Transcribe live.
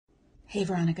Hey,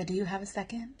 Veronica, do you have a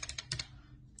second?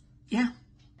 Yeah.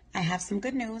 I have some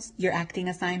good news. Your acting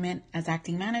assignment as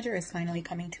acting manager is finally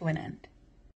coming to an end.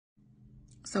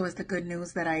 So is the good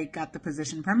news that I got the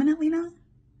position permanently now?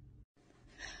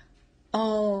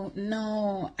 Oh,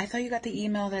 no. I thought you got the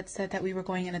email that said that we were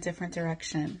going in a different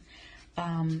direction.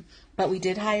 But we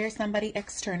did hire somebody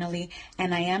externally,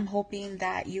 and I am hoping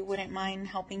that you wouldn't mind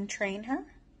helping train her.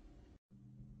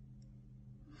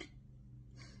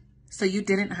 So you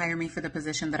didn't hire me for the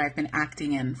position that I've been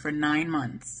acting in for 9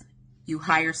 months. You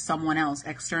hire someone else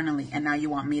externally, and now you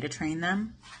want me to train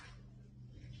them?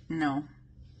 No,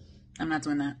 I'm not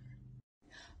doing that.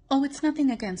 Oh, it's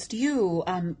nothing against you.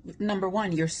 Number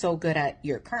one, you're so good at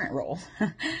your current role.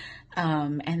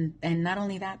 And not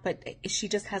only that, but she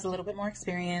just has a little bit more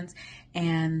experience,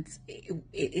 and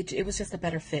it was just a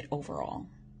better fit overall.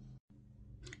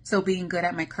 So being good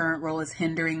at my current role is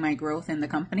hindering my growth in the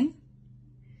company?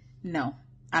 No,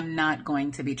 I'm not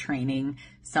going to be training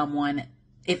someone.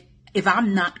 If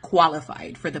I'm not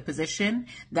qualified for the position,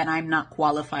 then I'm not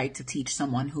qualified to teach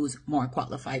someone who's more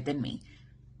qualified than me.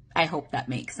 I hope that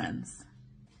makes sense.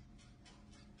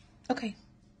 Okay.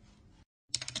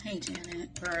 Hey, Janet,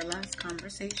 for our last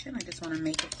conversation, I just want to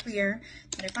make it clear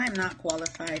that if I'm not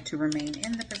qualified to remain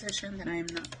in the position, then I am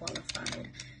not qualified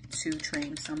to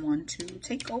train someone to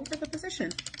take over the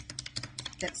position.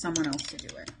 Get someone else to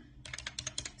do it.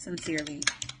 Sincerely,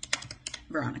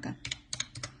 Veronica.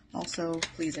 Also,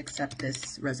 please accept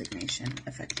this resignation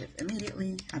effective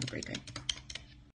immediately. Have a great day.